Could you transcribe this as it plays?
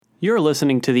You're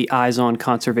listening to the Eyes on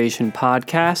Conservation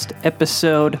podcast,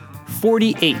 episode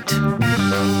 48.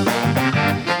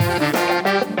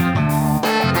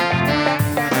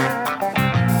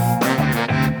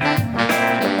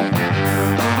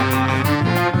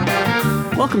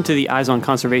 Welcome to the Eyes on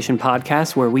Conservation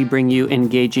podcast, where we bring you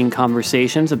engaging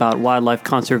conversations about wildlife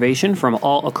conservation from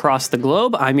all across the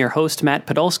globe. I'm your host, Matt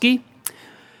Podolsky.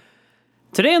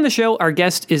 Today on the show, our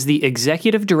guest is the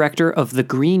executive director of the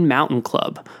Green Mountain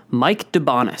Club, Mike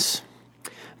DeBonis.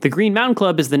 The Green Mountain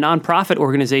Club is the nonprofit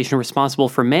organization responsible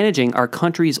for managing our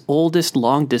country's oldest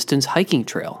long-distance hiking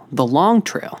trail, the Long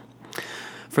Trail.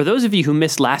 For those of you who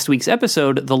missed last week's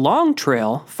episode, the Long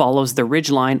Trail follows the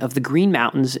ridgeline of the Green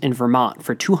Mountains in Vermont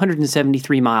for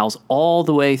 273 miles all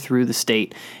the way through the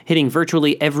state, hitting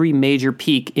virtually every major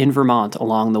peak in Vermont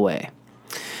along the way.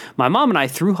 My mom and I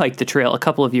thru-hiked the trail a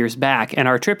couple of years back, and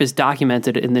our trip is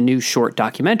documented in the new short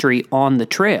documentary On the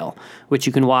Trail, which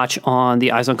you can watch on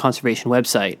the Eyes on Conservation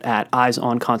website at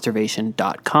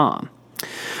eyesonconservation.com.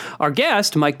 Our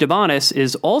guest, Mike DeBonis,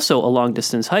 is also a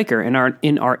long-distance hiker, and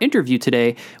in our interview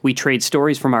today, we trade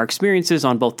stories from our experiences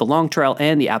on both the Long Trail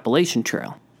and the Appalachian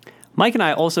Trail. Mike and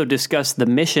I also discussed the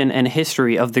mission and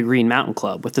history of the Green Mountain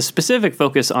Club, with a specific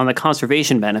focus on the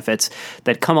conservation benefits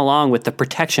that come along with the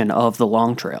protection of the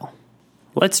Long Trail.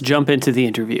 Let's jump into the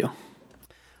interview.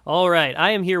 All right,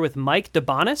 I am here with Mike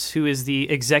DeBonis, who is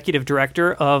the executive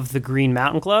director of the Green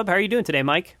Mountain Club. How are you doing today,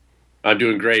 Mike? I'm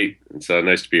doing great. It's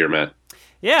nice to be here, Matt.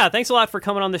 Yeah, thanks a lot for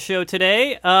coming on the show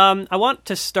today. I want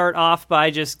to start off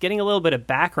by just getting a little bit of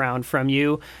background from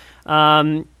you.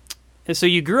 So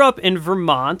you grew up in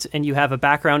Vermont, and you have a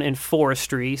background in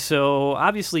forestry. So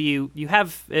obviously you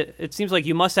have, it seems like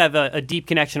you must have a deep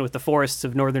connection with the forests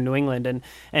of northern New England and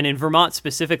in Vermont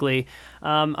specifically.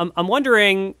 I'm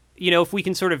wondering, if we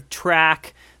can sort of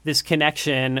track this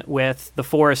connection with the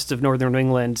forests of northern New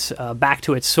England back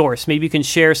to its source. Maybe you can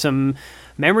share some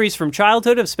memories from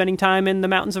childhood of spending time in the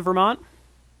mountains of Vermont?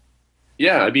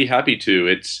 Yeah, I'd be happy to.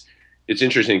 It's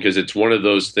interesting because it's one of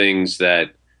those things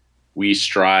that we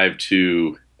strive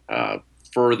to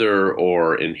further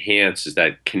or enhance, is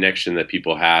that connection that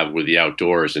people have with the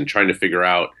outdoors, and trying to figure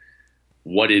out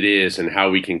what it is and how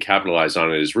we can capitalize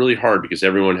on it is really hard because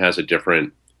everyone has a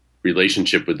different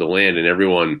relationship with the land and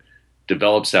everyone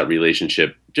develops that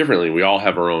relationship differently. We all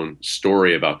have our own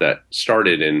story about that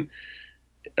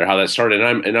how that started.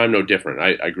 And I'm no different.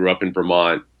 I grew up in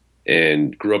Vermont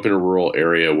and grew up in a rural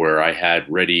area where I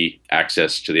had ready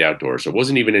access to the outdoors. It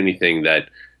wasn't even anything that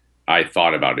I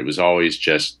thought about. It was always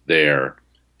just there.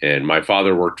 And my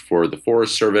father worked for the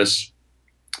Forest Service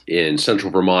in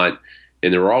central Vermont,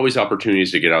 and there were always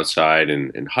opportunities to get outside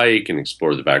and hike and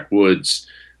explore the backwoods,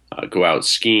 go out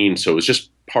skiing. So it was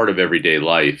just part of everyday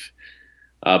life.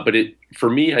 But for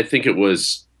me, I think it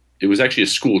was actually a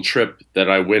school trip that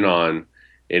I went on,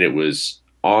 and it was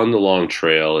on the Long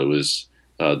Trail. It was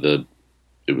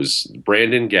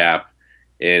Brandon Gap,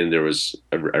 and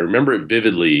I remember it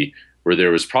vividly, where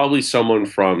there was probably someone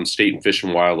from State and Fish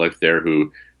and Wildlife there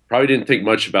who probably didn't think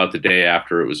much about the day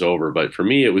after it was over. But for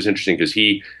me, it was interesting because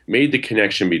he made the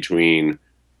connection between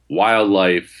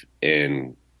wildlife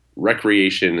and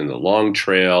recreation and the Long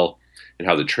Trail and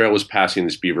how the trail was passing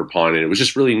this beaver pond. And it was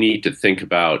just really neat to think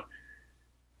about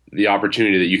the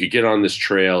opportunity that you could get on this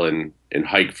trail and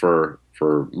hike for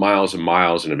miles and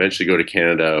miles and eventually go to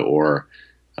Canada or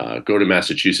go to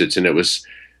Massachusetts. And it was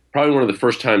probably one of the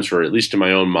first times where, at least in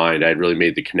my own mind, I had really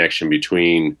made the connection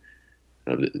between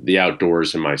the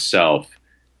outdoors and myself.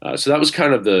 So that was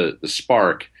kind of the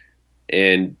spark.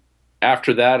 And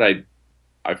after that,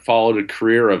 I followed a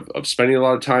career of spending a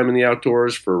lot of time in the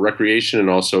outdoors for recreation and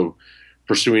also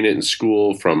pursuing it in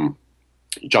school, from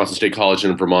Johnson State College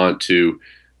in Vermont to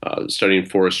studying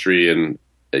forestry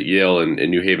at Yale and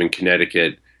New Haven,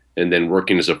 Connecticut, and then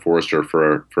working as a forester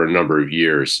for a number of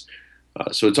years.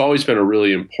 So it's always been a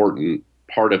really important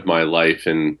part of my life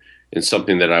and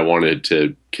something that I wanted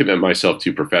to commit myself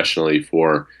to professionally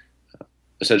for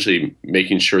essentially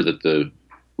making sure that the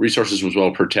resources was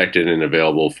well protected and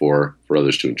available for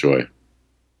others to enjoy.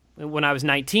 When I was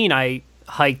 19, I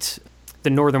hiked the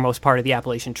northernmost part of the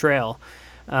Appalachian Trail.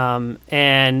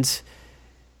 And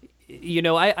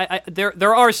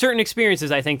there are certain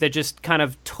experiences, I think, that just kind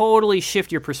of totally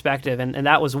shift your perspective, and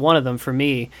that was one of them for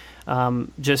me.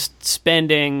 Just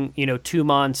spending 2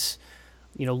 months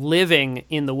living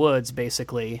in the woods,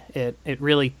 basically. It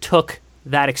really took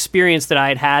that experience that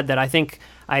I had that I think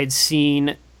I had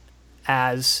seen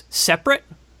as separate,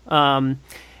 and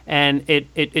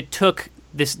it took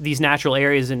these natural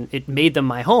areas and it made them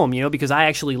my home, because I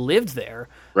actually lived there,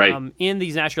 right, in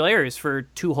these natural areas for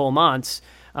 2 whole months.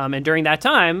 And during that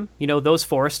time, those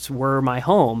forests were my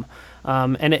home.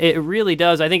 And it really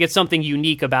does. I think it's something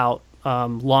unique about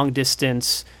long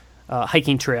distance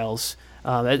hiking trails.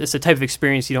 It's a type of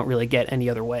experience you don't really get any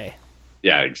other way.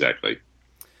 Yeah, exactly.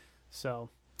 So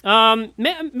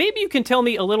maybe you can tell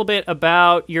me a little bit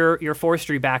about your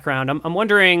forestry background. I'm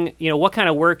wondering, what kind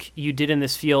of work you did in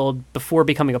this field before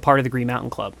becoming a part of the Green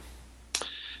Mountain Club.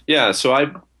 Yeah, so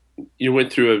I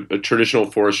went through a traditional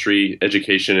forestry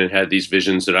education and had these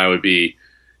visions that I would be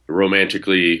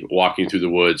romantically walking through the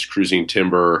woods, cruising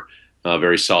timber,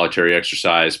 very solitary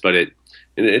exercise, but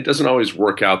it doesn't always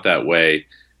work out that way.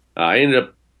 I ended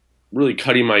up really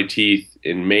cutting my teeth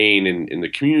in Maine in the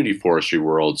community forestry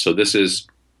world. So this is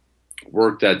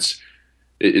work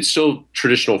it's still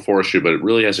traditional forestry, but it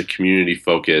really has a community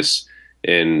focus,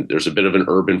 and there's a bit of an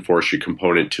urban forestry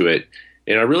component to it.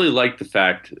 And I really like the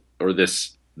fact, or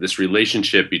this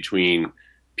relationship between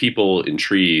people and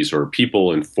trees, or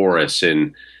people and forests.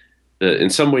 And in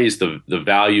some ways, the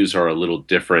values are a little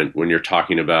different when you're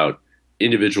talking about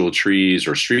individual trees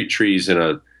or street trees in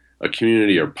a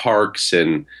community or parks.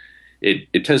 And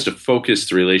it tends to focus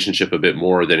the relationship a bit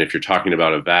more than if you're talking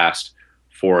about a vast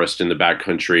forest in the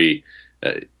backcountry.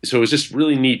 So it was just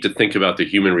really neat to think about the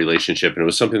human relationship, and it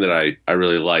was something that I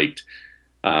really liked.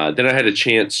 Then I had a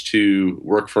chance to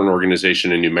work for an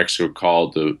organization in New Mexico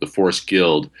called the Forest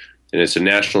Guild, and it's a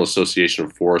national association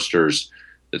of foresters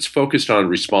that's focused on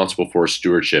responsible forest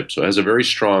stewardship. So it has a very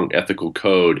strong ethical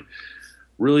code,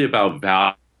 really about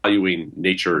valuing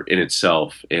nature in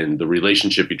itself and the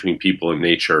relationship between people and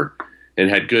nature, and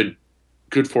had good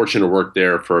fortune to work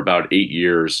there for about 8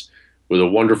 years with a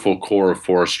wonderful core of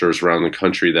foresters around the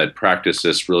country that practice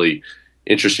this really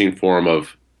interesting form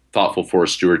of thoughtful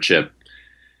forest stewardship.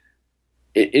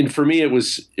 And for me, it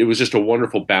was just a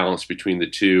wonderful balance between the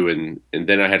two. And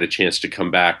then I had a chance to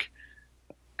come back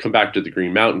to the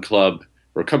Green Mountain Club,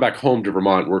 or come back home to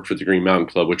Vermont, work for the Green Mountain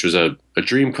Club, which was a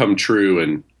dream come true.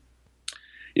 And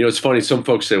it's funny. Some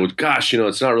folks say, "Well, gosh,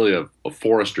 it's not really a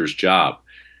forester's job."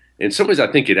 In some ways, I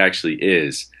think it actually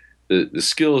is. The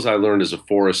skills I learned as a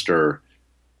forester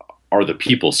are the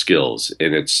people skills,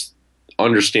 and it's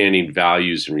understanding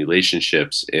values and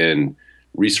relationships and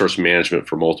resource management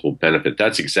for multiple benefit.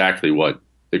 That's exactly what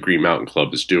the Green Mountain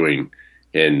Club is doing.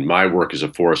 And my work as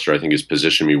a forester, I think, has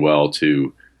positioned me well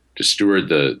to steward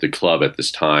the club at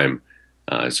this time.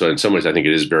 So in some ways, I think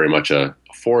it is very much a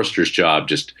forester's job,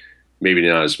 just maybe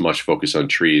not as much focus on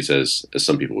trees as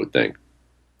some people would think.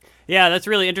 Yeah, that's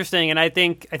really interesting, and I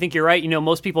think you're right.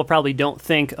 Most people probably don't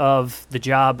think of the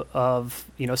job of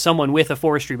someone with a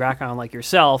forestry background like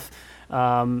yourself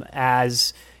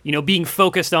as being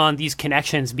focused on these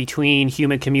connections between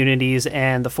human communities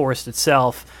and the forest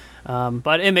itself.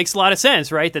 But it makes a lot of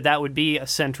sense, right? That would be a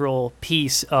central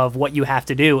piece of what you have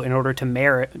to do in order to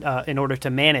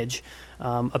manage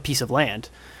a piece of land.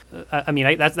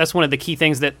 That's one of the key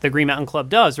things that the Green Mountain Club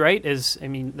does, right?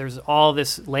 There's all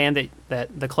this land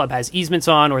that the club has easements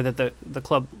on, or that the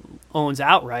club owns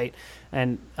outright,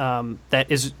 and that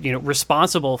is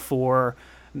responsible for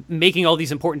making all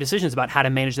these important decisions about how to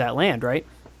manage that land, right?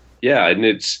 Yeah,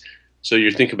 and so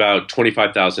you think about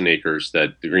 25,000 acres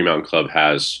that the Green Mountain Club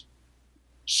has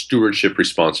stewardship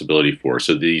responsibility for.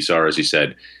 So these are, as you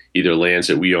said, either lands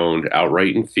that we owned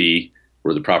outright in fee,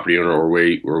 we're the property owner,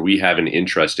 or we have an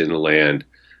interest in the land,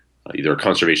 either a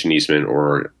conservation easement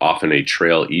or often a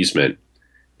trail easement.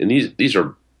 And these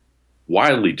are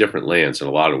wildly different lands in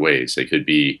a lot of ways. They could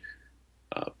be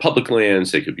public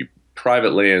lands, they could be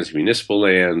private lands, municipal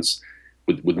lands,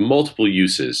 with multiple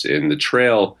uses. And the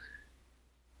trail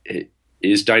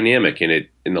is dynamic, and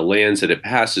the lands that it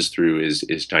passes through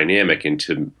is dynamic. And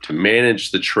to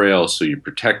manage the trail so you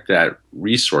protect that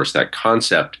resource, that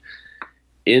concept,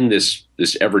 in this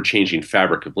ever-changing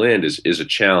fabric of land is a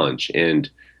challenge. And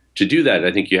to do that,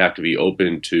 I think you have to be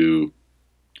open to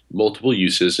multiple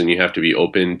uses, and you have to be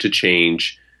open to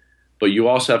change, but you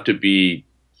also have to be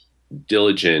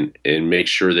diligent and make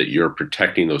sure that you're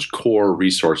protecting those core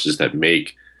resources that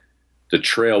make the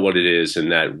trail what it is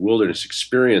and that wilderness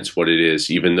experience what it is,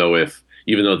 even though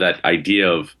that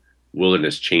idea of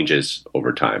wilderness changes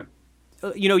over time.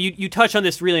 You touch on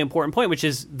this really important point, which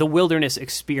is the wilderness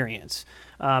experience,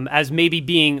 as maybe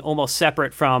being almost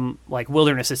separate from like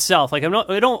wilderness itself. Like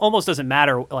it almost doesn't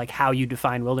matter like how you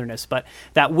define wilderness, but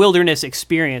that wilderness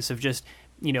experience of just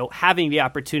having the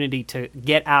opportunity to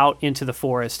get out into the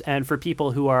forest, and for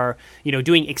people who are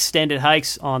doing extended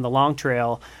hikes on the long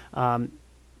trail,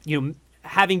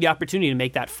 having the opportunity to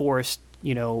make that forest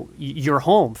your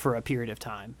home for a period of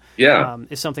time,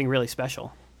 is something really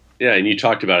special. Yeah, and you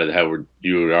talked about it, how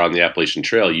you are on the Appalachian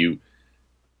Trail.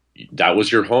 that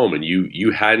was your home, and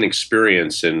you had an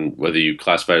experience, and whether you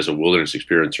classify it as a wilderness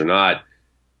experience or not,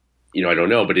 I don't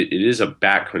know, but it is a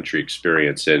backcountry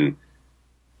experience, and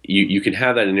you can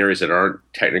have that in areas that aren't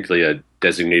technically a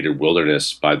designated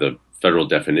wilderness by the federal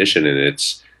definition, and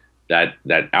it's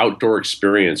that outdoor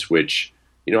experience, which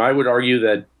I would argue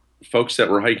that folks that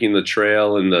were hiking the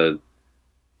trail in the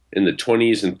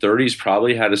 20s and 30s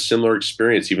probably had a similar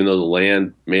experience, even though the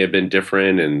land may have been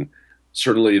different, and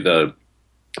certainly the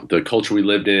culture we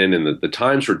lived in and the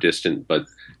times were different,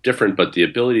 but the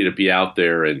ability to be out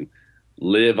there and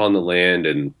live on the land,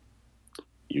 and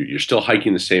you're still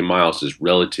hiking the same miles, is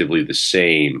relatively the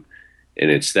same. And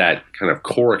it's that kind of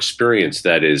core experience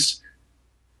that is,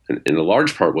 in a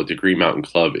large part, what the Green Mountain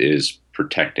Club is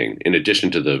protecting, in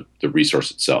addition to the resource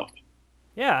itself.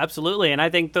 Yeah, absolutely. And I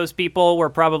think those people were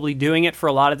probably doing it for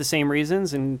a lot of the same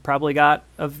reasons, and probably got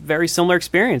a very similar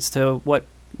experience to what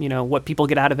people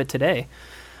get out of it today,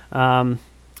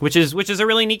 which is a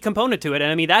really neat component to it.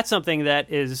 And I mean, that's something that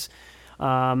is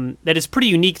pretty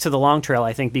unique to the Long Trail,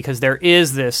 I think, because there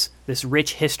is this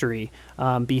rich history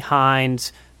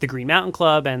behind the Green Mountain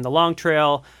Club and the Long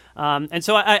Trail. And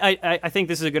so I think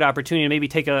this is a good opportunity to maybe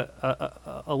take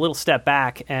a little step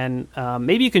back, and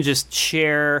maybe you can just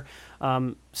share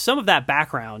some of that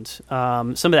background,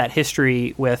 some of that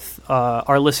history with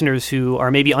our listeners who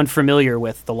are maybe unfamiliar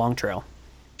with the Long Trail.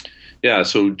 Yeah,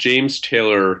 so James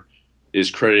Taylor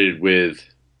is credited with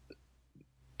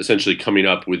essentially coming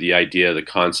up with the idea, the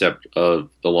concept of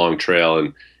the Long Trail.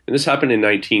 And this happened in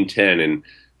 1910, and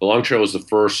the Long Trail was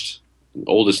the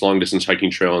oldest long-distance hiking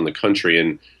trail in the country.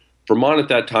 And Vermont at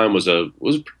that time was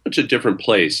pretty much a different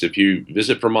place. If you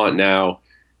visit Vermont now,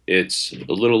 it's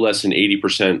a little less than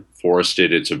 80%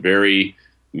 forested. It's a very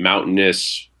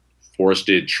mountainous,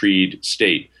 forested, treed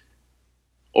state.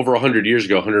 Over 100 years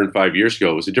ago, 105 years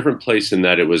ago, it was a different place in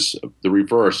that it was the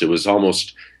reverse. It was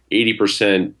almost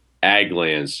 80% ag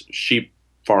lands. Sheep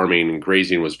farming and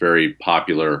grazing was very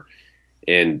popular,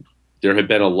 and there had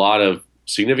been a lot of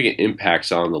significant impacts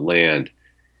on the land.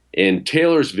 And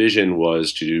Taylor's vision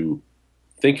was to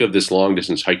think of this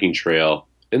long-distance hiking trail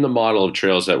in the model of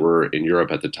trails that were in Europe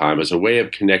at the time as a way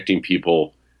of connecting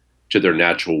people to their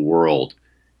natural world.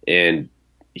 And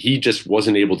he just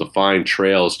wasn't able to find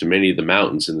trails to many of the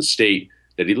mountains in the state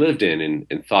that he lived in,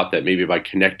 and thought that maybe by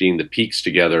connecting the peaks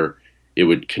together, it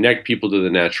would connect people to the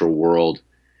natural world.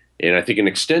 And I think an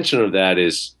extension of that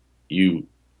is you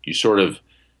sort of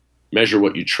measure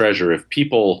what you treasure. If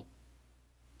people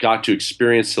got to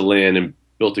experience the land and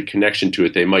built a connection to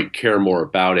it, they might care more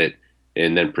about it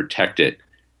and then protect it.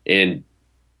 And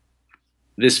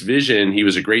this vision, he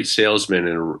was a great salesman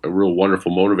and a real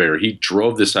wonderful motivator. He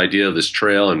drove this idea of this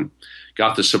trail and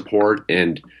got the support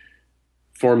and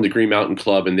formed the Green Mountain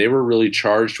Club. And they were really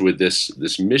charged with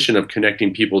this mission of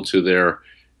connecting people to their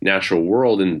natural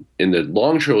world. And the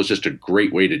Long Trail was just a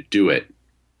great way to do it.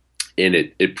 And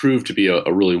it proved to be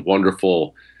a really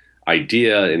wonderful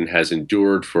idea and has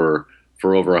endured for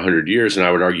over 100 years. And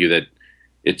I would argue that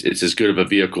it's as good of a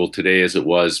vehicle today as it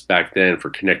was back then for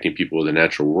connecting people with the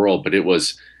natural world. But it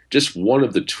was just one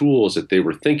of the tools that they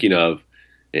were thinking of,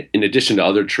 in addition to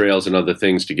other trails and other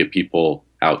things, to get people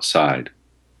outside.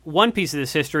 One piece of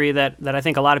this history that I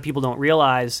think a lot of people don't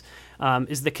realize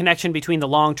is the connection between the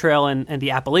Long Trail and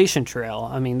the Appalachian Trail.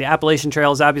 I mean, the Appalachian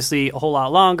Trail is obviously a whole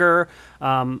lot longer,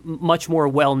 much more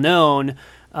well-known,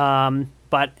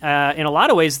 but in a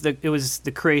lot of ways, it was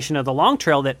the creation of the Long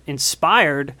Trail that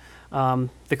inspired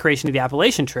the creation of the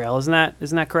Appalachian Trail. Isn't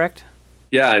that correct?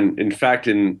 Yeah, and in fact,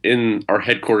 in our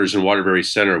headquarters in Waterbury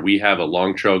Center, we have a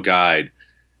Long Trail guide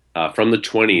from the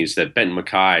 20s that Benton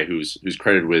Mackay, who's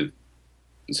credited with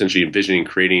essentially envisioning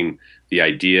creating the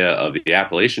idea of the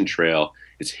Appalachian Trail.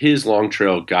 It's his Long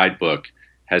Trail guidebook,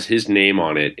 has his name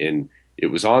on it, and it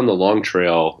was on the Long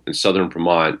Trail in southern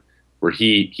Vermont where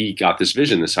he got this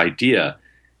vision, this idea.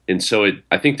 And so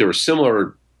I think there were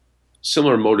similar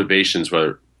motivations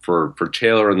for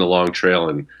Taylor and the Long Trail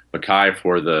and Mackay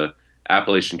for the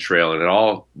Appalachian Trail, and it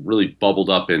all really bubbled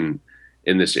up in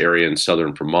this area in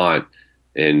southern Vermont.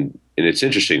 And it's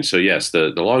interesting. So yes,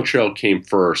 the Long Trail came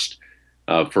first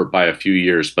by a few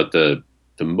years, but the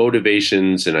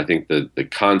motivations and I think the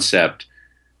concept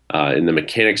and the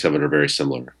mechanics of it are very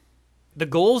similar. The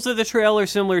goals of the trail are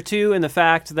similar too, and the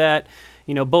fact that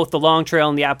both the Long Trail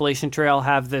and the Appalachian Trail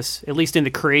have this, at least in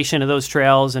the creation of those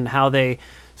trails and how they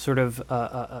sort of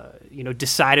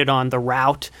decided on the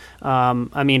route.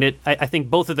 I think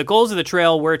both of the goals of the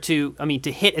trail were to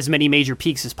hit as many major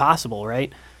peaks as possible,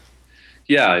 right?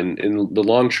 Yeah, and the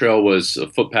Long Trail was a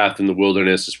footpath in the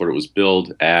wilderness, is what it was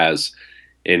billed as,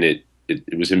 and it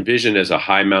was envisioned as a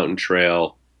high mountain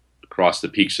trail across the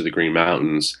peaks of the Green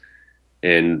Mountains.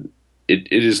 And it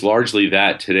is largely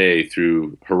that today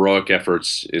through heroic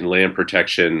efforts in land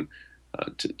protection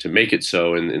to make it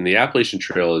so. And the Appalachian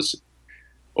Trail is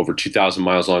over 2,000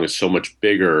 miles long, is so much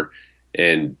bigger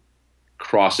and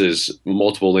crosses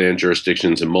multiple land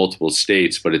jurisdictions in multiple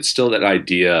states, but it's still that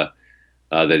idea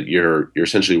that you're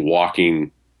essentially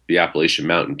walking the Appalachian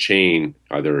Mountain chain,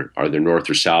 either north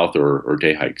or south or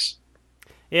day hikes.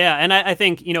 Yeah, and I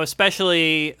think,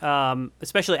 especially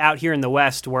out here in the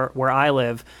West where I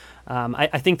live,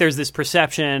 I think there's this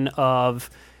perception of,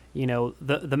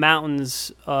 the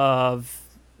mountains of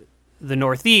the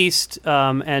Northeast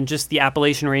and just the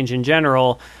Appalachian Range in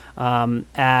general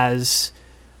as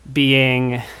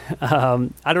being,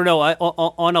 I don't know,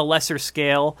 on a lesser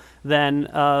scale than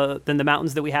the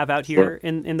mountains that we have out here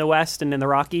in the West and in the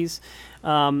Rockies,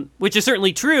 which is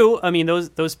certainly true. I mean,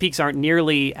 those peaks aren't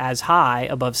nearly as high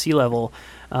above sea level,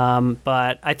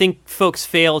 but I think folks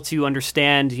fail to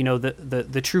understand,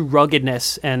 the true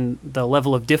ruggedness and the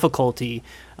level of difficulty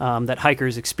that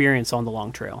hikers experience on the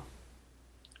long trail.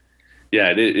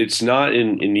 Yeah, it's not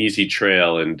an easy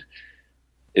trail, and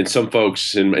some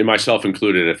folks, and myself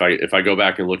included, if I go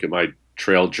back and look at my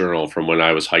trail journal from when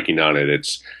I was hiking on it,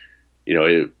 it's,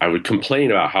 I would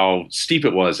complain about how steep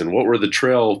it was and what were the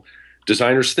trail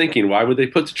designers thinking? Why would they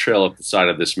put the trail up the side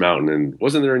of this mountain? And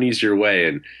wasn't there an easier way?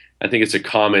 And I think it's a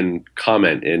common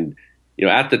comment. And,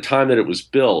 at the time that it was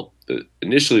built,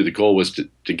 initially the goal was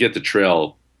to get the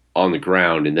trail on the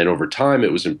ground. And then over time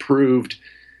it was improved.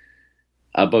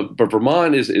 But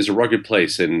Vermont is a rugged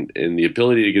place, and the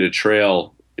ability to get a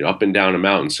trail up and down a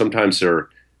mountain, sometimes there's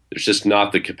just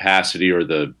not the capacity or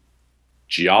the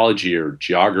geology or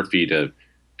geography to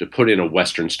put in a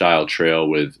Western style trail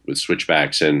with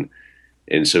switchbacks. And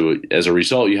so as a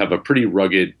result, you have a pretty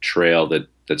rugged trail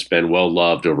that's been well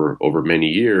loved over many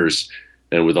years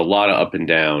and with a lot of up and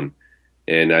down.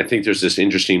 And I think there's this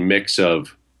interesting mix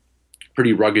of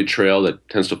pretty rugged trail that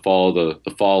tends to follow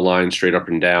the fall line straight up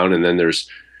and down. And then there's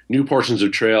new portions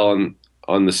of trail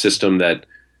on the system that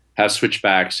have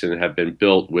switchbacks and have been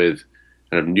built with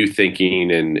kind of new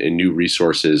thinking and new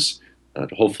resources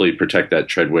to hopefully protect that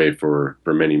treadway for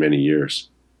many, many years.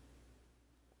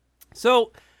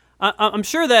 So I'm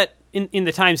sure that in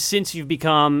the time since you've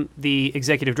become the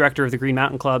executive director of the Green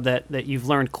Mountain Club that you've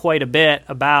learned quite a bit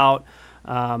about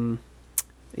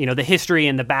the history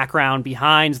and the background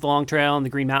behind the Long Trail and the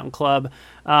Green Mountain Club.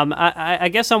 I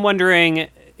guess I'm wondering,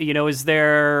 is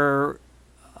there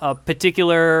a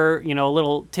particular,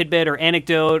 little tidbit or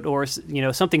anecdote or,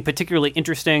 something particularly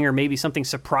interesting or maybe something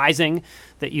surprising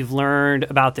that you've learned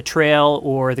about the trail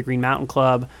or the Green Mountain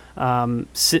Club,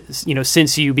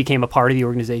 since you became a part of the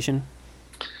organization?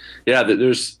 Yeah,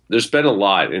 there's been a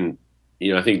lot. And,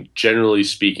 I think generally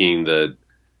speaking, the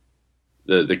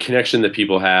connection that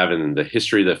people have and the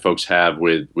history that folks have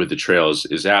with the trails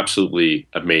is absolutely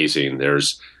amazing.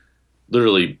 There's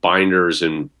literally binders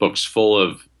and books full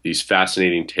of these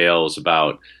fascinating tales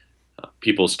about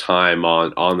people's time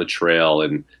on the trail.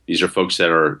 And these are folks that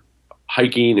are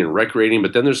hiking and recreating,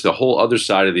 but then there's the whole other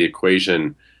side of the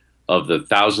equation of the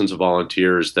thousands of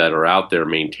volunteers that are out there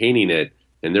maintaining it.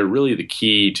 And they're really the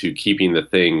key to keeping the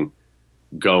thing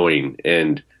going.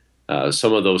 And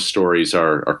some of those stories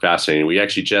are fascinating. We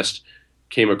actually just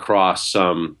came across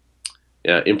some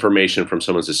information from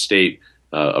someone's estate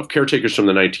of caretakers from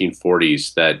the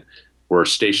 1940s that were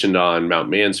stationed on Mount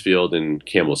Mansfield and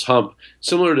Camel's Hump,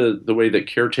 similar to the way that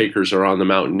caretakers are on the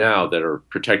mountain now that are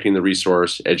protecting the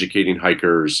resource, educating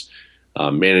hikers,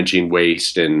 managing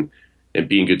waste, and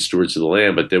being good stewards of the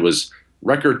land. But there was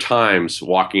record times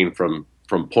walking from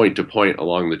point to point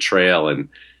along the trail, and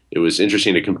it was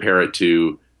interesting to compare it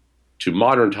to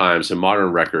modern times and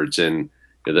modern records, and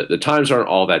the times aren't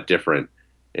all that different.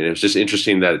 And it was just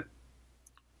interesting that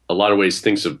a lot of ways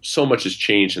things have so much has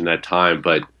changed in that time,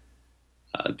 but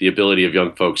the ability of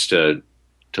young folks to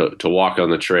walk on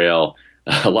the trail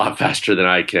a lot faster than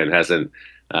I can hasn't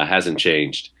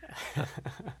changed.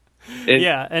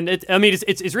 Yeah, and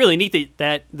it's really neat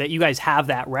that you guys have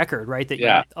that record, right?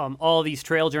 That all these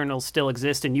trail journals still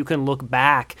exist, and you can look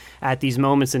back at these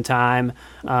moments in time,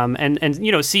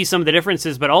 and see some of the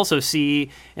differences, but also see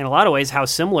in a lot of ways how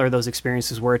similar those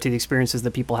experiences were to the experiences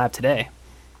that people have today.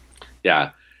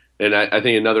 Yeah, and I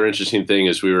think another interesting thing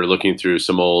is we were looking through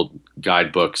some old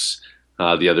guidebooks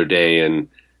the other day, and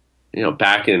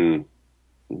back in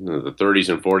the 30s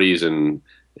and 40s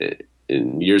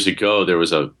and years ago, there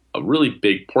was a really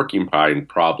big porcupine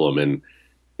problem, and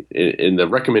the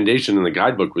recommendation in the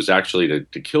guidebook was actually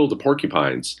to kill the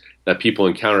porcupines that people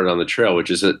encountered on the trail, which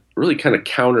is really kind of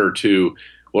counter to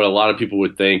what a lot of people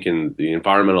would think and the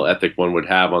environmental ethic one would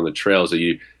have on the trail is that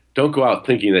you don't go out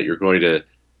thinking that you're going to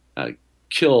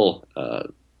kill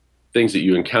things that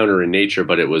you encounter in nature.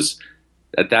 But it was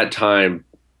at that time,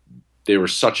 they were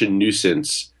such a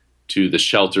nuisance to the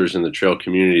shelters and the trail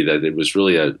community that it was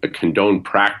really a condoned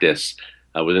practice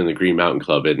within the Green Mountain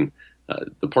Club. And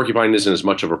the porcupine isn't as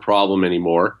much of a problem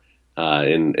anymore,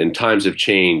 and times have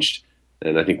changed.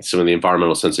 And I think some of the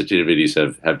environmental sensitivities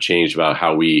have changed about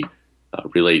how we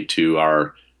relate to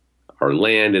our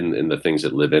land and the things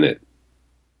that live in it.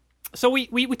 So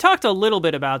we talked a little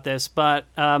bit about this, but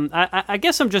I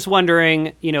guess I'm just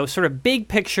wondering, sort of big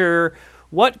picture,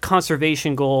 what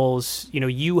conservation goals,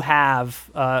 you have,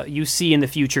 you see in the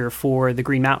future for the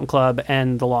Green Mountain Club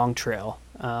and the Long Trail?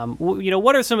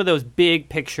 What are some of those big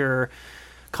picture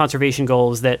conservation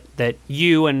goals that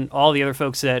you and all the other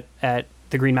folks at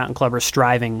the Green Mountain Club are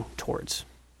striving towards?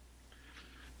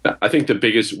 I think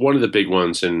one of the big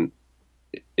ones, and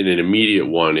an immediate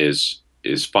one, is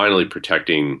finally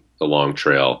protecting the Long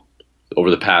Trail.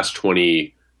 Over the past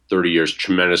 20, 30 years,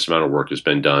 tremendous amount of work has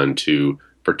been done to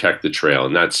protect the trail,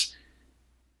 and that's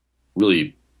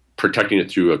really protecting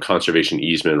it through a conservation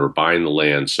easement or buying the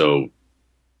land so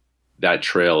that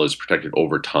trail is protected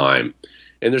over time.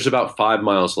 And there's about 5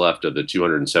 miles left of the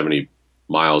 270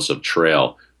 miles of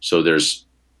trail. So there's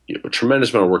a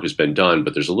tremendous amount of work has been done,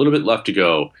 but there's a little bit left to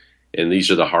go. And these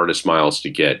are the hardest miles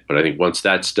to get. But I think once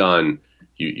that's done,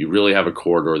 you really have a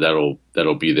corridor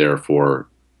that'll be there for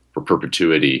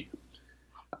perpetuity.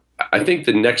 I think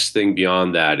the next thing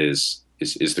beyond that is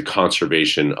the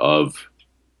conservation of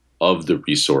the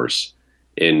resource.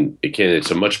 And again, it's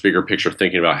a much bigger picture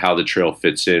thinking about how the trail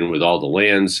fits in with all the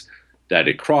lands that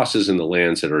it crosses and the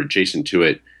lands that are adjacent to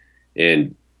it,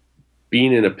 and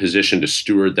being in a position to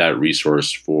steward that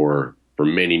resource for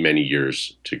many, many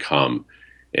years to come.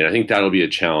 And I think that'll be a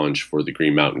challenge for the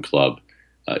Green Mountain Club.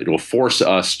 It will force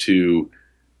us to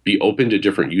be open to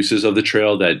different uses of the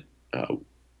trail that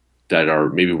are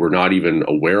maybe we're not even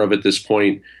aware of at this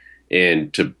point,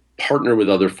 and to partner with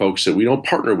other folks that we don't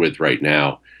partner with right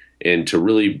now, and to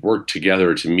really work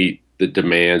together to meet the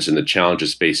demands and the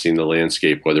challenges facing the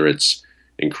landscape, whether it's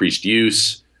increased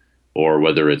use or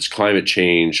whether it's climate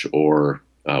change or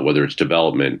whether it's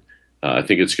development. I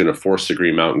think it's going to force the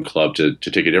Green Mountain Club to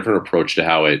take a different approach to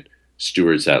how it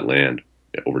stewards that land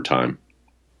over time.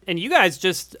 And you guys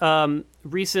just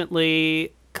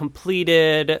recently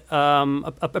completed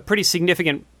a pretty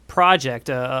significant project,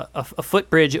 a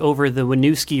footbridge over the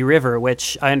Winooski River,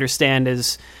 which I understand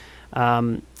is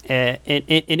an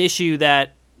issue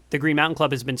that the Green Mountain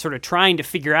Club has been sort of trying to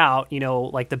figure out,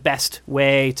 like the best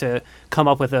way to come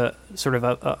up with a sort of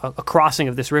a crossing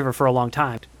of this river for a long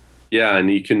time. Yeah, and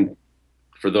you can,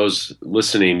 for those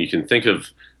listening, you can think of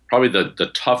probably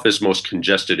the toughest, most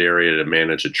congested area to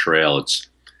manage a trail. It's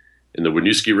in the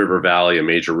Winooski River Valley, a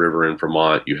major river in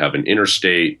Vermont. You have an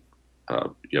interstate,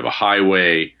 you have a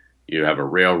highway, you have a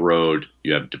railroad,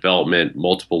 you have development,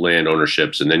 multiple land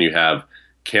ownerships, and then you have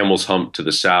Camel's Hump to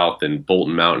the south and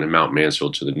Bolton Mountain and Mount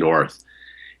Mansfield to the north.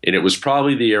 And it was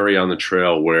probably the area on the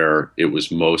trail where it was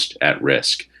most at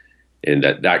risk, and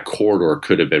that corridor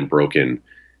could have been broken.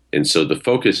 And so the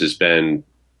focus has been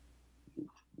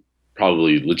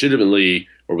probably legitimately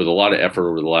or with a lot of effort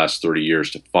over the last 30 years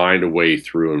to find a way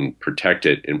through and protect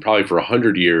it, and probably for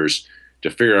 100 years to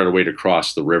figure out a way to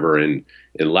cross the river. And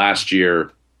last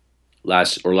June,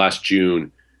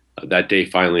 that day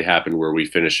finally happened where we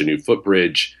finished a new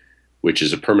footbridge, which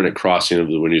is a permanent crossing of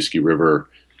the Winooski River,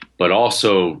 but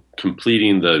also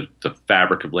completing the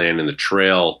fabric of land and the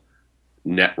trail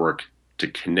network to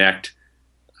connect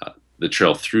the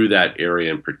trail through that area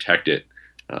and protect it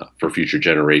for future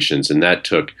generations. And that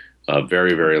took a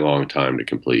very, very long time to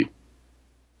complete.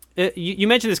 You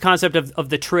mentioned this concept of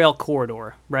the trail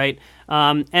corridor, right?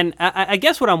 And I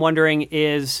guess what I'm wondering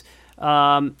is,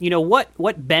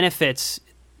 what benefits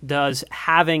does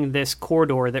having this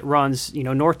corridor that runs,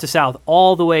 north to south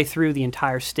all the way through the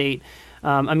entire state?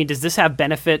 Does this have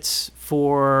benefits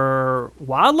for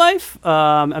wildlife?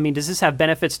 Does this have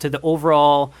benefits to the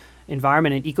overall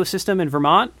environment and ecosystem in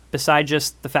Vermont, besides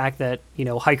just the fact that,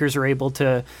 hikers are able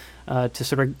to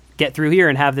sort of get through here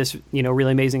and have this,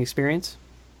 really amazing experience?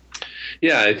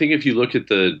 Yeah, I think if you look at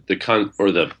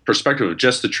the perspective of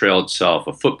just the trail itself,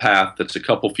 a footpath that's a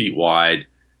couple feet wide,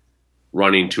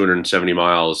 running 270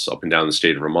 miles up and down the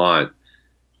state of Vermont,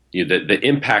 the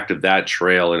impact of that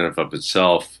trail in and of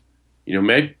itself,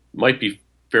 might be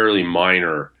fairly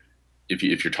minor if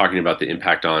you're talking about the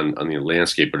impact on the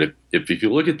landscape. But if you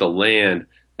look at the land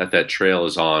that trail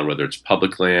is on, whether it's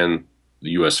public land,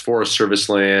 the U.S. Forest Service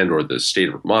land, or the state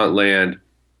of Vermont land,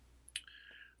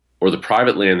 or the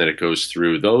private land that it goes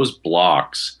through, those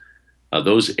blocks,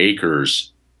 those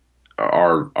acres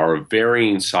are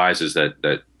varying sizes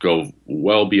that go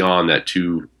well beyond that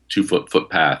 2 foot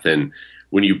footpath. And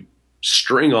when you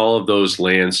string all of those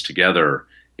lands together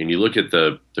and you look at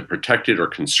the protected or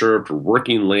conserved or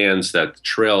working lands that the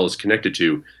trail is connected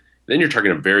to, then you're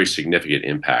talking a very significant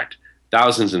impact.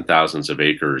 Thousands and thousands of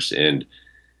acres, and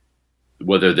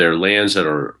whether they're lands that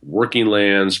are working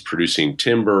lands producing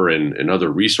timber and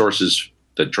other resources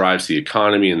that drives the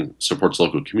economy and supports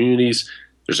local communities,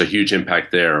 there's a huge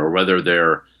impact there. Or whether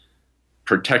they're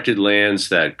protected lands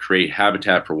that create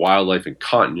habitat for wildlife and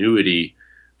continuity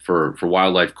for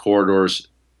wildlife corridors,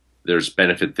 there's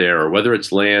benefit there. Or whether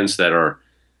it's lands that are,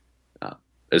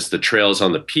 as the trail is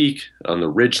on the peak, on the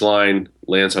ridge line,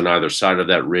 lands on either side of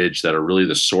that ridge that are really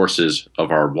the sources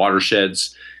of our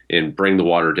watersheds and bring the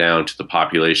water down to the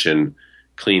population,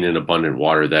 clean and abundant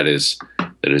water that is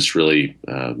really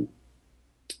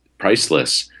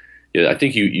priceless. I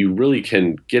think you really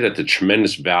can get at the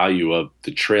tremendous value of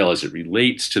the trail as it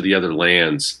relates to the other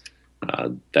lands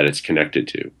that it's connected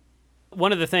to.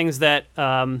 One of the things that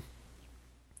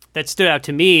that stood out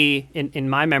to me in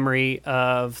my memory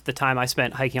of the time I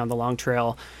spent hiking on the Long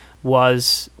Trail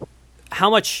was how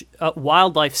much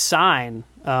wildlife sign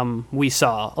we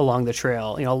saw along the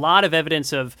trail. A lot of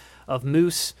evidence of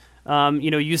moose,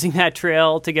 using that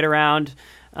trail to get around.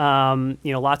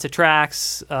 Lots of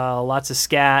tracks, lots of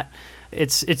scat.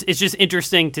 It's just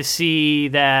interesting to see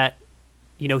that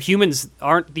humans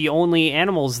aren't the only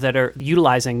animals that are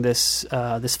utilizing this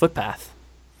footpath.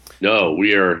 No,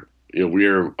 we are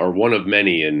one of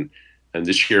many, and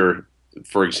this year,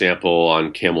 for example,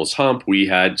 on Camel's Hump, we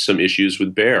had some issues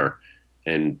with bear,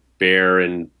 and bear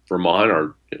in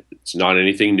Vermont it's not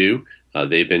anything new.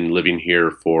 They've been living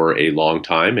here for a long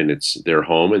time, and it's their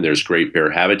home, and there's great bear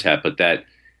habitat. But that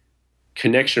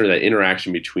connection or that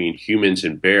interaction between humans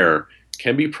and bear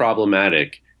can be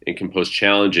problematic and can pose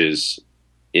challenges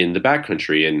in the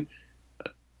backcountry. And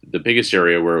the biggest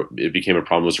area where it became a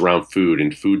problem was around food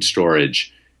and food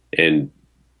storage and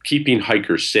keeping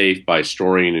hikers safe by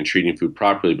storing and treating food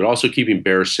properly, but also keeping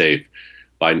bears safe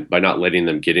by not letting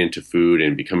them get into food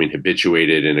and becoming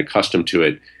habituated and accustomed to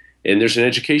it. And there's an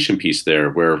education piece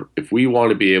there where if we want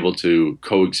to be able to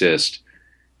coexist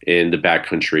in the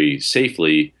backcountry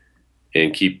safely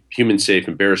and keep humans safe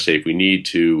and bears safe, we need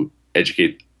to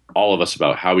educate all of us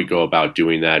about how we go about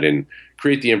doing that and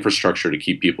create the infrastructure to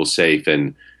keep people safe.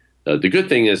 And the good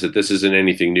thing is that this isn't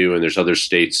anything new, and there's other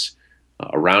states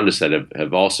around us that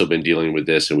have also been dealing with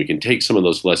this, and we can take some of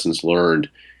those lessons learned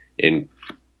and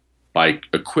by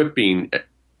equipping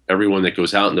everyone that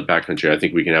goes out in the backcountry, I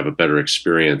think we can have a better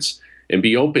experience and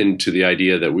be open to the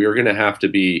idea that we are going to have to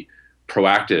be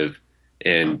proactive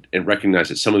and recognize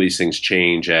that some of these things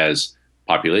change as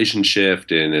population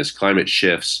shift and as climate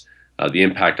shifts. The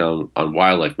impact on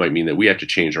wildlife might mean that we have to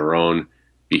change our own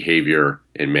behavior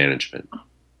and management.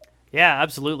 Yeah,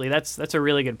 absolutely. That's a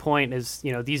really good point. Is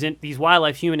these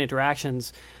wildlife human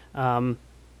interactions.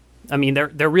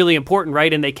 They're really important,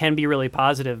 right? And they can be really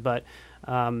positive. But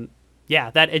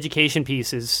that education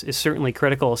piece is certainly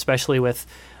critical, especially with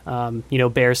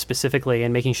bears specifically,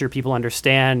 and making sure people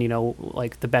understand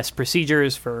like the best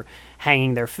procedures for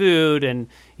hanging their food and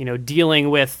dealing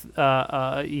with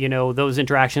those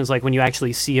interactions, like when you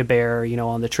actually see a bear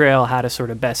on the trail, how to sort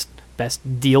of best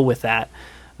deal with that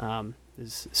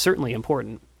is certainly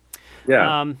important.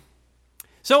 Yeah.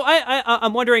 So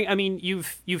I'm wondering,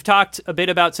 you've talked a bit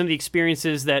about some of the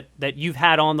experiences that you've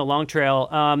had on the Long Trail.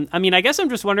 I guess I'm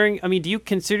just wondering, do you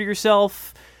consider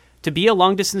yourself to be a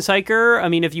long distance hiker?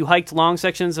 Have you hiked long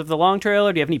sections of the Long Trail,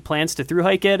 or do you have any plans to through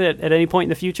hike it at any point in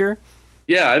the future?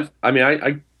 Yeah,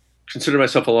 I consider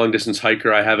myself a long distance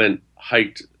hiker. I haven't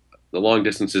hiked the long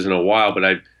distances in a while,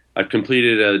 but I've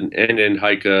completed an end-to-end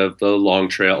hike of the Long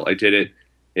Trail. I did it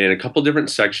in a couple different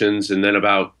sections, and then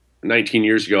about 19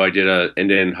 years ago, I did an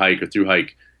end-to-end hike, a through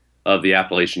hike of the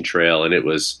Appalachian Trail, and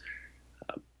it's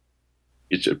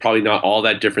probably not all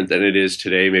that different than it is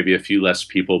today, maybe a few less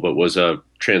people, but was a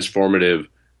transformative,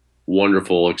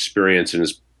 wonderful experience. And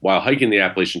while hiking the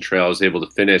Appalachian Trail, I was able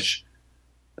to finish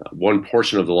one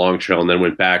portion of the Long Trail and then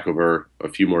went back over a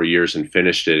few more years and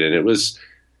finished it. And it was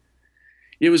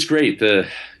great. The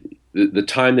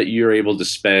time that you're able to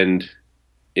spend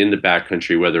in the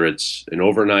backcountry, whether it's an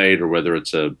overnight or whether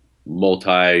it's a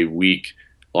multi-week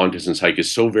long distance hike,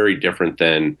 is so very different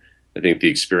than I think the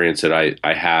experience that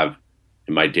I have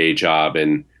in my day job.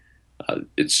 And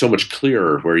it's so much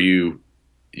clearer where you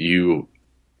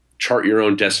chart your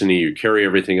own destiny, you carry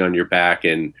everything what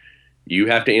you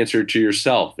have to answer to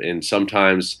yourself. And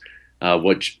sometimes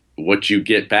what what you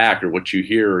get back or what you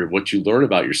hear or what you learn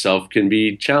about yourself can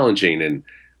be challenging. And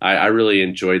I really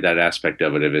enjoyed that aspect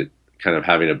of it kind of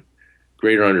having a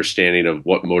greater understanding of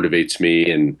what motivates me.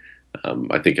 And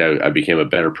I think I became a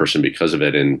better person because of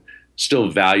it, and still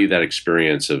value that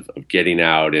experience of getting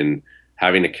out and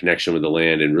having a connection with the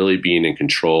land and really being in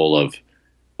control of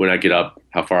when I get up,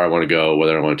 how far I want to go,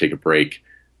 whether I want to take a break.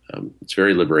 It's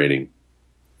very liberating.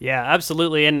 Yeah,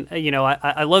 absolutely. And,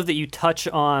 I love that you touch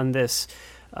on this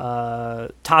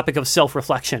topic of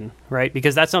self-reflection, right?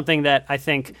 Because that's something that I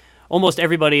think almost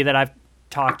everybody that I've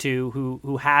talked to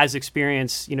who has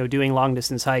experience, doing long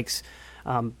distance hikes,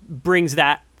 brings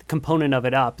that component of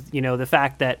it up. The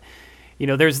fact that,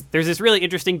 there's this really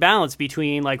interesting balance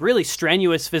between like really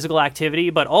strenuous physical activity,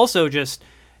 but also just,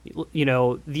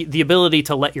 the ability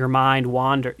to let your mind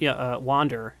wander,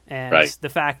 and right. The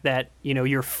fact that,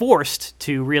 you're forced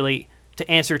to really to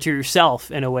answer to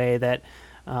yourself in a way that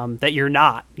that you're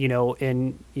not,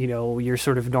 in, your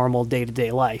sort of normal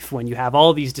day-to-day life when you have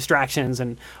all these distractions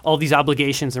and all these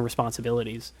obligations and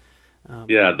responsibilities.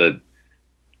 The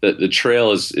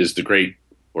trail is the great,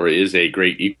 or is a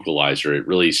great equalizer. It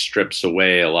really strips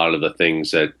away a lot of the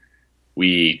things that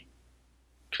we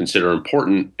consider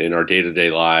important in our day-to-day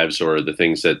lives, or the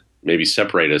things that maybe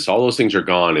separate us. All those things are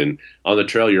gone. And on the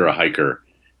trail, you're a hiker,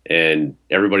 and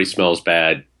everybody smells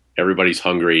bad. Everybody's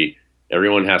hungry.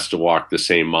 Everyone has to walk the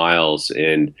same miles,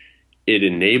 and it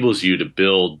enables you to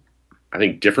build, I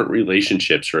think, different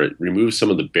relationships, or it removes some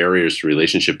of the barriers to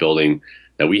relationship building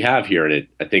that we have here. And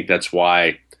I think that's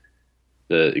why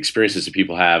the experiences that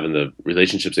people have and the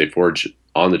relationships they forge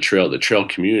on the trail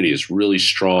community is really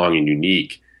strong and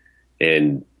unique.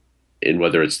 And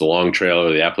whether it's the Long Trail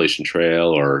or the Appalachian Trail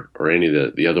or any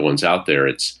of the other ones out there,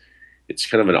 it's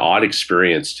kind of an odd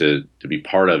experience to be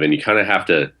part of, and you kind of have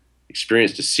to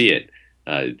experience to see it.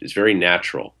 It's very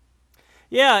natural.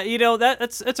 Yeah,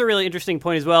 that's a really interesting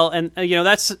point as well, and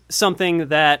that's something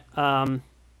that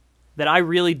that I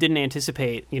really didn't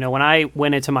anticipate. When I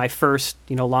went into my first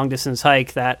long distance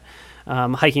hike, that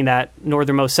hiking that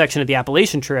northernmost section of the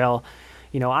Appalachian Trail,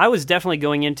 I was definitely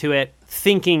going into it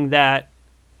thinking that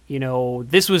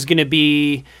this was going to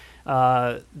be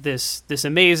this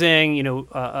amazing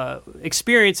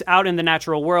experience out in the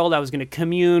natural world. I was going to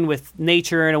commune with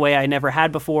nature in a way I never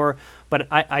had before. But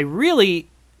I really,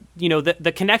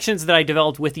 the connections that I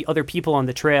developed with the other people on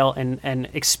the trail and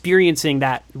experiencing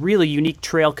that really unique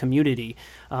trail community,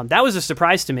 that was a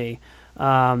surprise to me.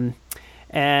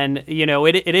 And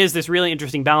it is this really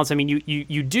interesting balance. I mean,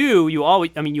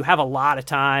 you have a lot of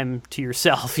time to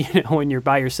yourself, when you're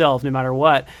by yourself, no matter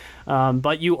what.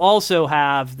 But you also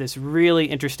have this really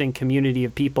interesting community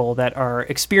of people that are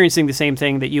experiencing the same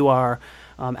thing that you are,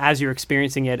 as you're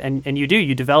experiencing it. And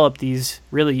you develop these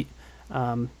really,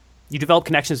 you develop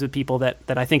connections with people that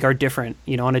I think are different,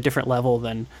 on a different level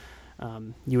than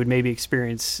you would maybe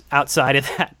experience outside of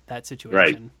that situation.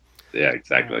 Right. Yeah,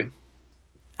 exactly.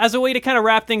 As a way to kind of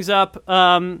wrap things up,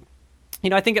 I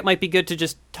think it might be good to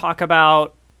just talk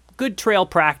about good trail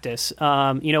practice.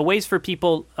 Ways for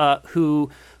people who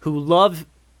love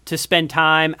to spend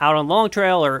time out on long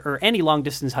trail or any long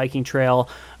distance hiking trail,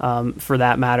 for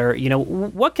that matter.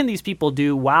 What can these people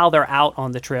do while they're out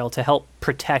on the trail to help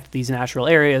protect these natural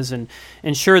areas and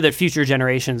ensure that future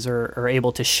generations are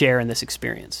able to share in this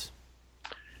experience?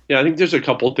 Yeah, I think there's a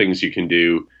couple of things you can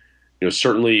do.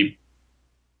 Certainly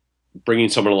bringing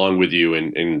someone along with you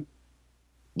and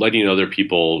letting other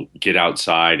people get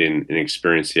outside and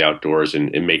experience the outdoors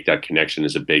and make that connection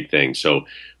is a big thing. So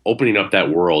opening up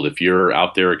that world, if you're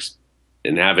out there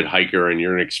an avid hiker and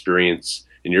you're experiencing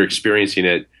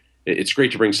it, it's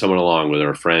great to bring someone along, whether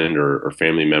a friend or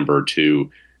family member,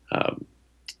 to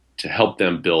help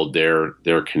them build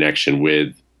their connection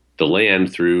with the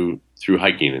land through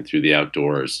hiking and through the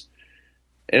outdoors.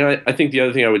 And I think the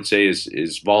other thing I would say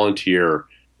is volunteer.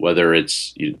 Whether it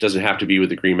doesn't have to be with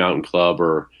the Green Mountain Club,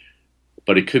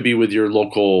 but it could be with your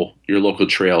local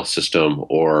trail system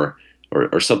or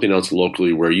something else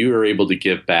locally where you are able to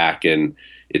give back. And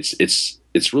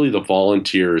it's really the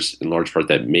volunteers in large part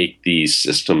that make these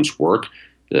systems work.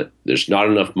 There's not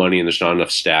enough money and there's not enough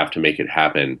staff to make it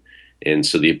happen. And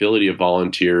so the ability of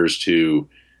volunteers to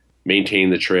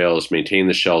maintain the trails, maintain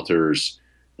the shelters,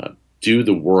 do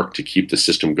the work to keep the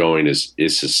system going is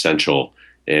essential.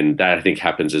 And that, I think,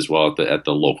 happens as well at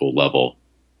the local level.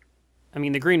 I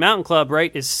mean, the Green Mountain Club,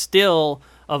 right, is still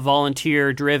a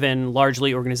volunteer-driven,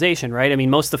 largely organization, right? I mean,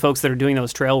 most of the folks that are doing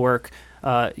those trail work,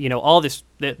 all this,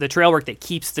 the trail work that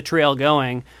keeps the trail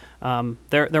going,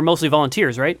 they're mostly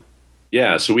volunteers, right?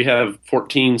 Yeah, so we have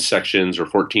 14 sections or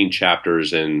 14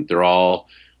 chapters, and they're all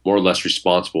more or less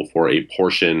responsible for a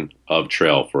portion of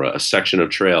trail, for a section of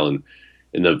trail. And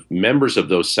the members of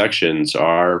those sections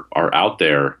are out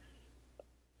there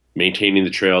maintaining the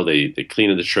trail. They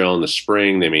clean the trail in the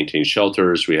spring. They maintain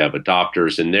shelters. We have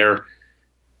adopters, and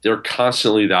they're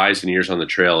constantly the eyes and ears on the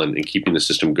trail and keeping the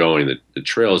system going. The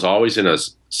trail is always in a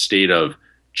state of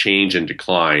change and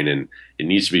decline, and it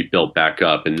needs to be built back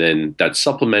up. And then that's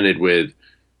supplemented with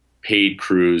paid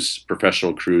crews,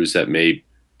 professional crews that may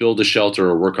build a shelter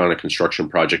or work on a construction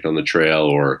project on the trail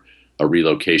or a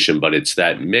relocation. But it's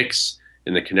that mix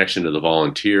and the connection to the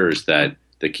volunteers that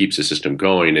keeps the system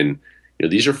going. And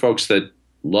these are folks that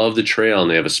love the trail and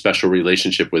they have a special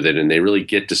relationship with it, and they really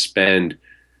get to spend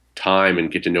time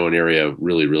and get to know an area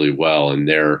really, really well. And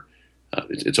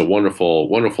it's a wonderful,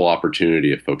 wonderful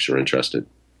opportunity if folks are interested.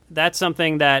 That's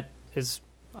something that is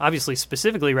obviously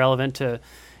specifically relevant to,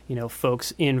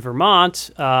 folks in Vermont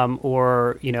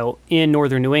or, in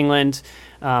northern New England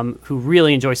who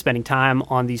really enjoy spending time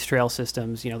on these trail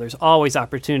systems. There's always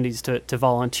opportunities to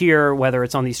volunteer, whether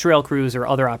it's on these trail crews or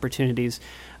other opportunities.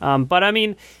 But I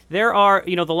mean, there are,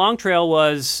 the Long Trail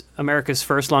was America's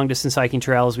first long distance hiking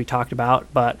trail, as we talked about.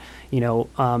 But,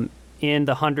 in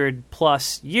the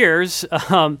 100+ years,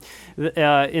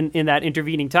 in that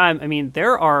intervening time, I mean,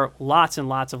 there are lots and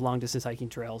lots of long distance hiking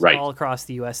trails all across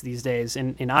the U.S. these days.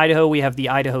 In Idaho, we have the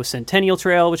Idaho Centennial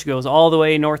Trail, which goes all the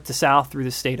way north to south through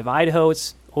the state of Idaho.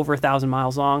 It's over 1,000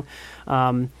 miles long.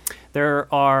 There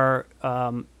are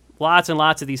lots and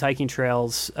lots of these hiking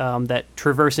trails that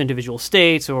traverse individual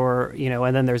states, or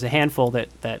and then there's a handful that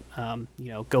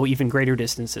go even greater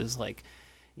distances, like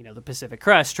the Pacific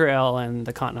Crest Trail and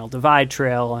the Continental Divide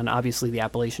Trail, and obviously the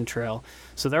Appalachian Trail.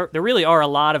 So there really are a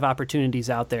lot of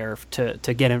opportunities out there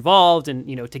to get involved and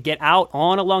to get out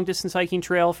on a long distance hiking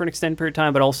trail for an extended period of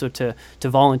time, but also to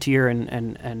volunteer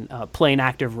and play an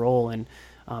active role in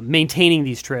maintaining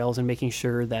these trails and making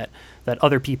sure that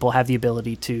other people have the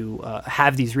ability to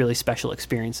have these really special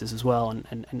experiences as well,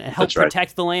 and help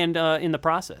protect the land in the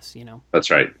process. That's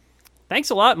right. Thanks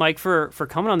a lot, Mike, for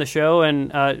coming on the show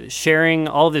and sharing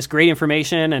all of this great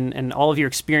information and all of your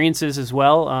experiences as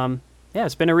well.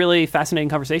 It's been a really fascinating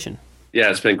conversation. Yeah,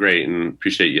 it's been great, and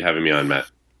appreciate you having me on, Matt.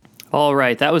 All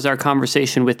right, that was our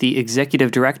conversation with the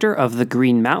executive director of the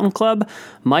Green Mountain Club,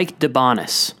 Mike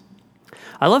DeBonis.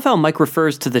 I love how Mike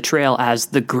refers to the trail as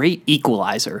the great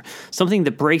equalizer, something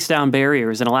that breaks down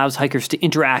barriers and allows hikers to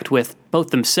interact with both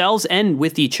themselves and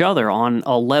with each other on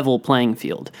a level playing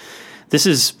field. This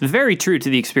is very true to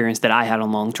the experience that I had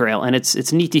on Long Trail, and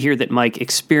it's neat to hear that Mike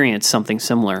experienced something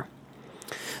similar.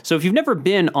 So if you've never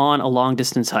been on a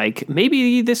long-distance hike,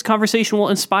 maybe this conversation will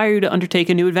inspire you to undertake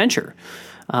a new adventure.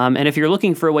 And if you're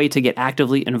looking for a way to get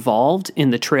actively involved in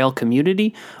the trail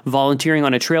community, volunteering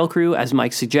on a trail crew, as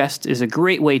Mike suggests, is a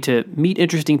great way to meet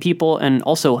interesting people and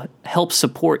also help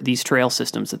support these trail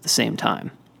systems at the same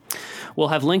time. We'll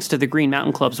have links to the Green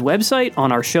Mountain Club's website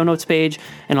on our show notes page,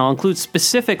 and I'll include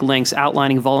specific links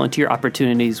outlining volunteer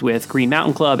opportunities with Green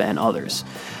Mountain Club and others.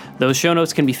 Those show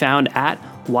notes can be found at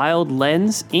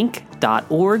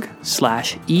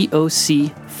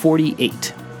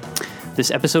wildlensinc.org/EOC48. This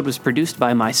episode was produced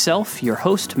by myself, your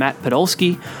host, Matt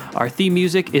Podolsky. Our theme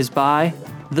music is by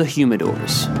The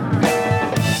Humidors.